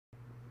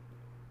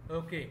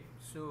Okay,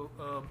 so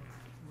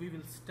we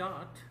will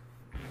start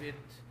with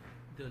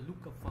the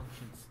lookup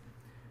functions.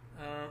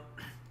 Uh,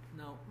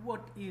 Now,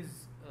 what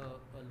is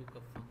a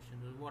lookup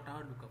function, or what are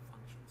lookup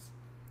functions?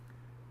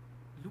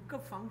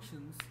 Lookup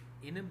functions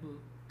enable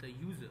the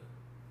user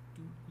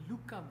to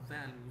look up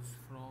values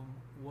from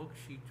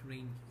worksheet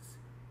ranges.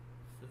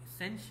 So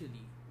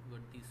essentially,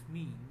 what this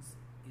means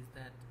is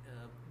that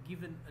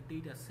given a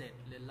data set,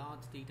 a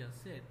large data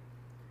set,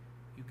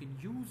 you can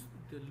use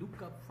the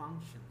lookup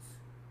functions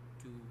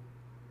to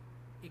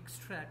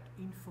extract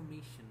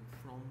information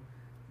from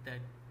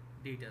that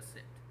data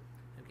set.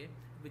 Okay,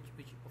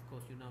 which of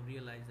course you now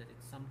realize that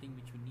it's something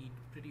which you need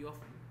pretty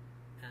often,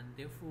 and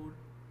therefore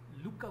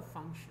lookup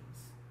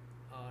functions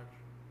are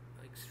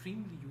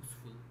extremely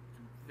useful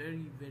and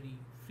very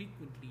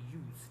frequently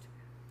used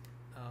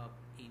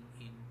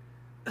in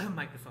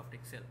Microsoft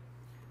Excel.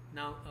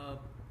 Now,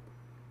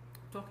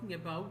 talking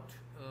about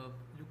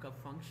lookup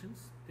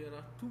functions, there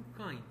are two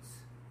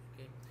kinds.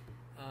 Okay,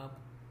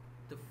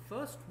 the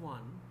first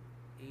one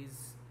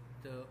is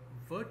the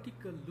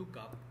vertical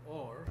lookup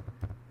or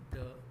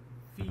the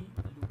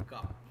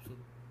VLOOKUP.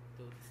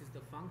 So this is the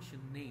function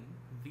name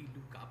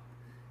VLOOKUP,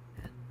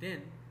 and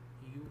then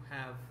you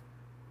have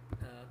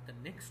the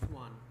next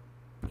one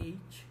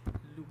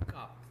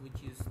HLOOKUP,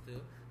 which is the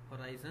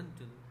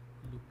horizontal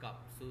lookup.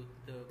 So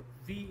the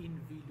V in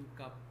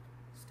VLOOKUP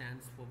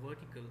stands for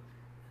vertical,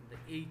 and the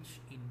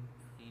H in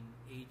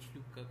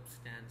HLOOKUP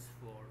stands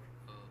for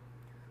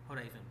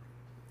horizontal.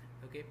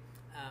 Okay,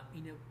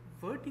 in a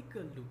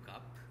vertical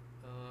lookup,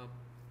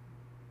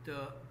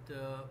 the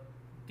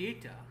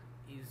data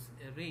is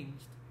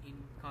arranged in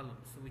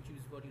columns, so which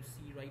is what you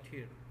see right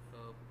here.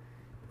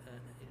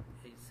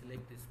 I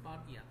select this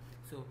part. Yeah,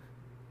 so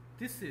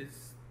this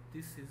is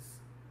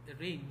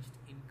arranged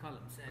in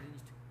columns,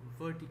 arranged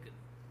vertically.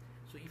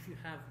 So if you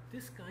have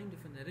this kind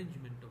of an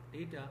arrangement of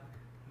data,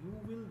 you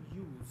will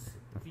use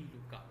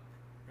VLOOKUP,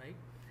 right?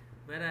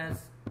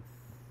 Whereas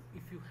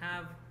if you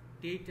have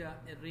data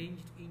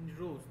arranged in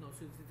rows, now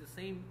so it's the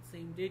same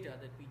data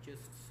that we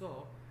just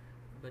saw,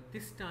 but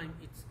this time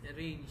it's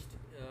arranged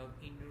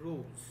in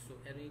rows, so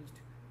arranged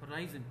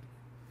horizontally,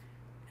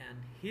 and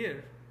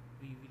here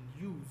we will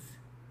use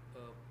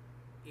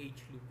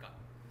HLOOKUP.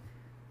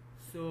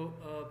 So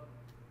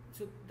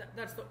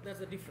that's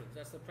the difference.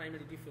 That's the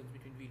primary difference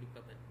between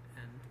VLOOKUP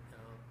and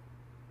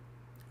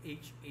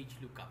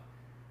HLOOKUP.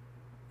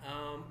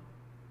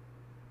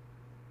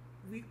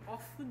 We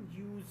often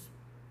use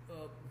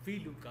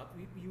VLOOKUP.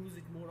 We use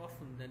it more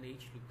often than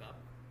HLOOKUP,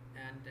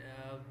 and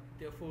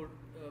therefore,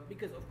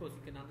 because of course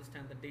you can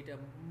understand that data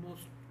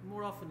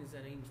more often is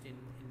arranged in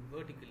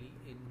vertically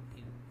in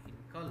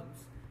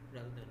columns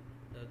rather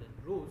than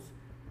rows.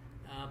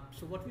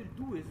 So what we'll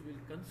do is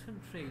we'll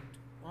concentrate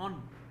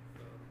on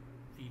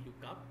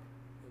VLOOKUP,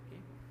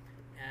 okay,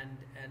 and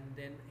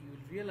then you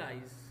will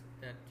realize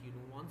that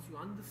once you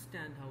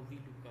understand how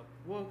VLOOKUP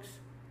works,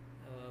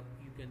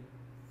 you can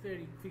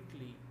very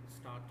quickly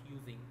start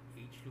using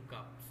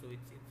HLOOKUP. So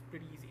it's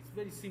pretty easy. It's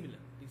very similar.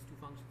 These two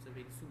functions are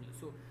very similar.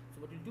 So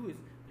what we'll do is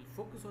we'll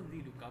focus on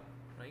VLOOKUP,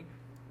 right,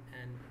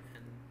 and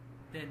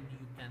then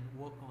you can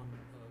work on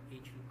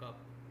HLOOKUP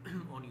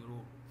on your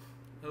own.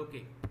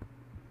 Okay.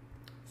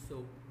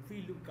 So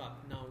VLOOKUP.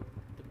 Now,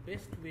 the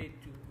best way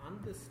to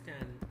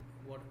understand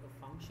what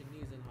a function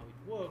is and how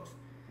it works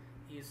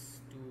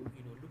is to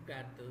look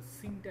at the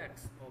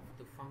syntax of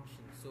the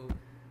function. So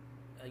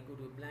I go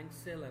to a blank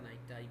cell and I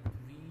type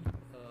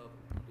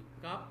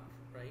VLOOKUP,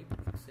 right?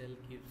 Excel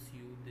gives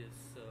you this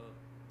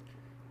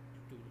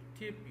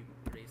tooltip. You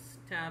press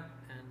tab,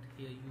 and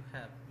here you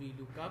have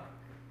VLOOKUP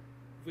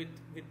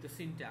with the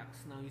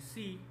syntax. Now you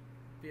see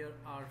there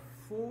are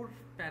 4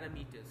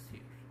 parameters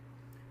here: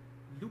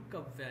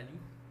 lookup value,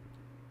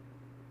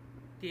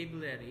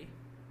 table array,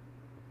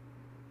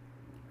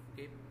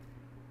 okay,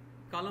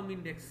 column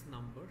index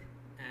number,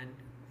 and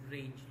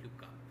range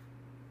lookup.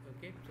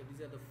 Okay, so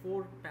these are the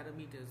 4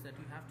 parameters that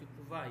you have to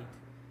provide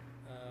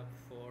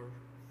for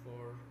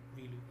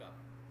VLOOKUP.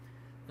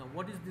 Now,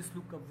 what is this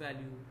lookup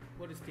value?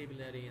 What is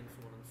table array, and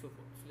so on and so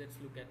forth? So let's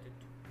look at it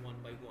one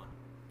by one.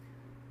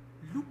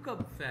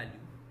 Lookup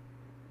value,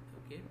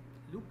 okay,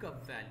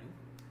 lookup value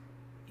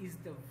is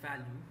the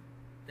value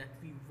that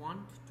we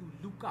want to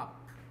look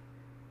up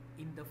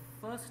in the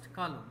first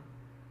column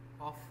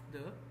of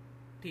the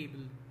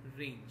table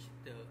range,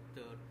 the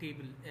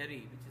table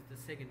array, which is the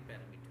second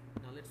parameter.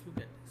 Now let's look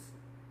at this.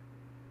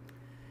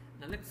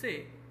 Now let's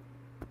say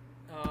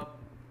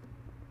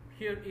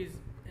here is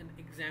an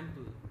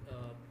example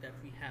that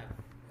we have,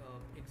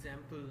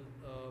 example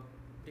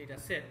data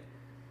set.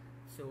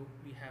 So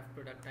we have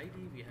product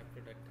ID, we have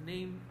product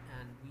name,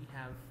 and we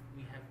have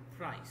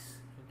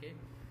price. Okay.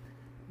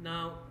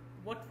 Now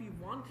what we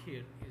want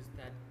here is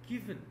that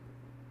given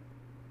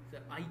the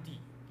ID,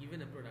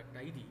 given a product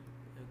ID,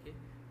 okay,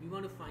 we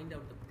want to find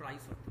out the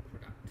price of the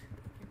product.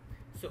 Okay.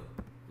 So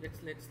let's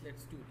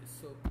do this.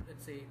 So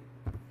let's say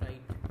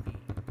write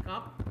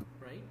VLOOKUP,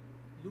 right,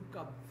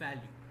 lookup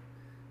value.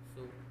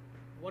 So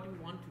what we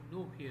want to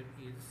know here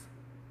is,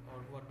 or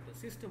what the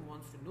system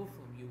wants to know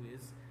from you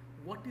is,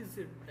 what is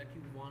it that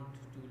you want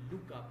to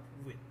look up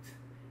with,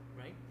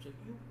 right? So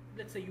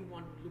let's say you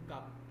want to look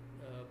up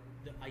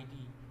the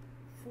ID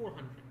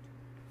 400.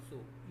 So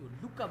your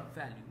lookup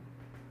value,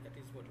 that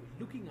is what you're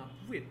looking up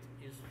with,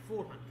 is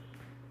 400.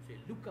 So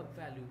your lookup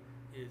value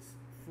is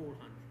 400,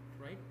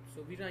 right?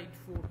 So we write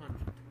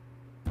 400.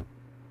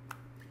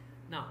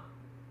 Now,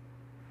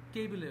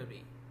 table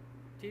array.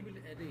 Table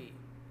array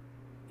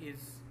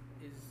is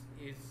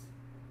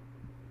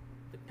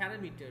the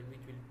parameter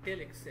which will tell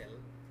Excel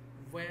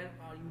where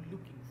are you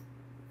looking,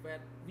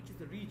 which is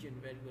the region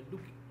where you are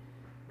looking,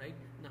 right?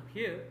 Now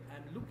here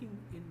I'm looking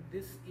in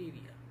this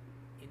area.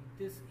 In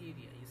this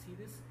area, you see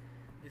this?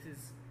 This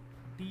is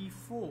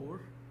D4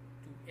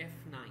 to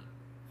F9.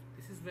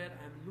 This is where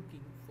I'm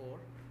looking for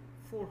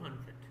 400.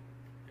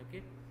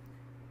 Okay.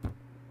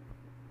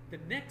 The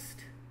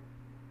next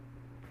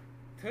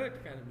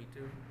third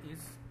parameter is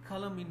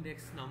column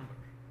index number.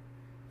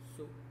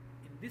 So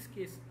in this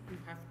case, you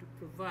have to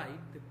provide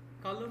the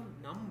column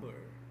number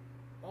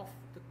of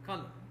the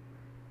column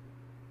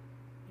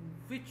in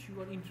which you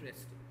are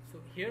interested. So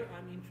here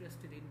I'm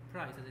interested in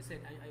price. As I said,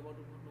 I want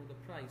to know the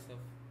price of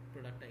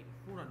product ID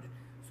 400.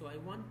 So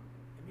I'm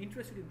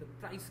interested in the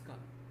price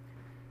column.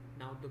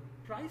 Now the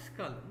price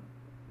column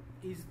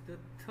is the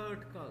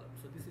third column.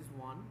 So this is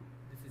 1,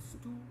 this is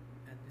 2,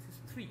 and this is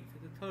 3. So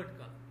the third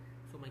column.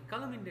 So my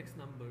column index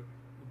number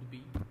would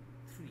be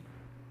 3,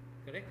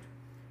 correct?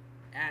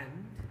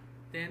 And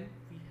then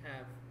we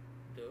have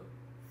the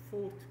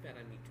fourth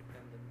parameter,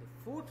 and then the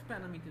fourth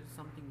parameter is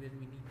something where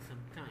we need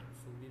some time.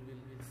 So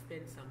we'll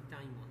spend some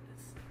time on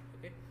this.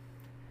 Okay.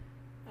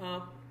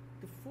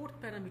 The fourth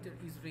parameter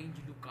is range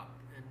lookup,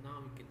 and now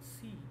you can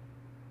see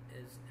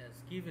as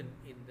given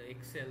in the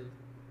Excel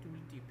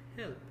tooltip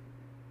help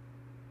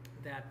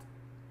that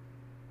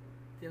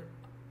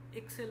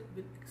Excel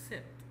will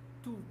accept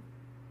two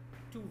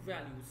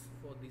values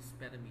for this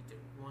parameter.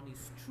 One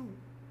is true,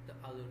 the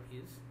other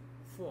is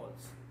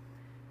false.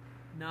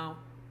 Now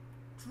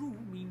true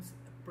means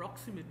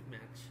approximate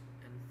match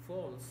and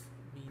false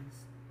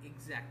means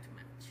exact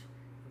match.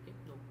 Okay,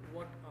 now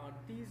what are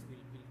these?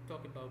 We'll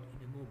talk about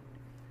in a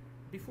moment.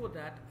 Before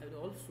that, I would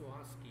also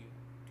ask you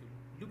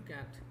to look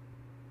at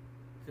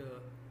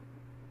the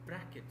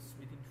brackets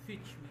within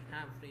which we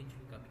have range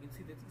lookup. You can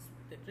see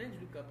that range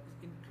lookup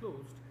is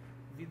enclosed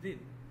within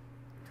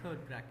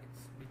third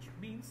brackets, which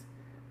means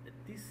that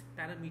this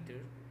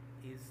parameter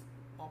is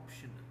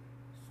optional.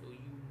 So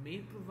you may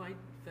provide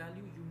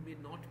value, you may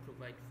not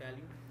provide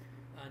value,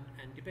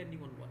 and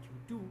depending on what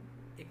you do,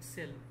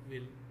 Excel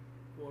will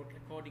work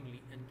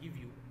accordingly and give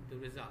you the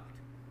result.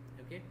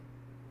 Okay,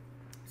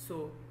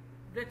 so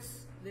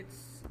let's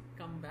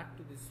come back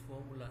to this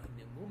formula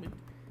in a moment.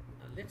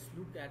 Let's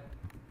look at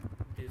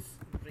this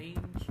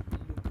range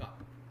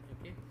lookup.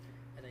 Okay,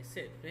 as I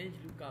said, range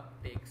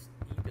lookup takes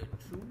either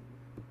true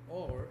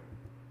or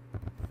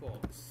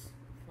false.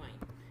 Fine.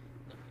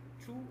 Now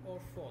true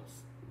or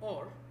false,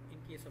 or in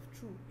case of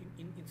true,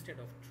 instead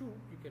of true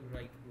you can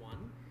write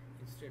 1,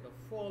 instead of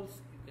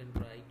false you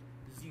can write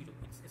 0.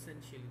 It's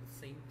essentially the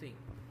same thing.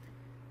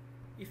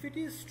 If it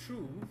is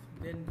true,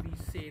 then we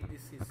say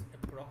this is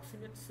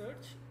approximate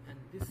search and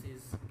this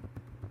is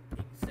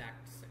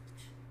exact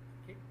search.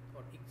 Okay,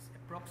 or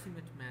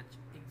approximate match,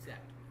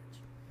 exact match.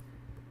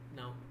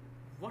 Now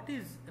what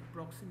is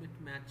approximate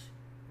match,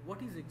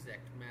 what is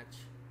exact match,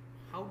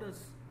 how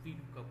does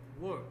VLOOKUP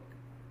work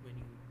when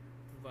you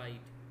provide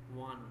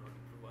 1 or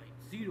you provide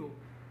 0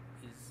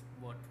 is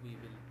what we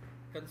will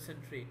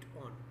concentrate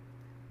on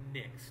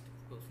next,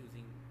 of course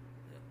using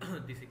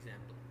this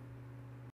example.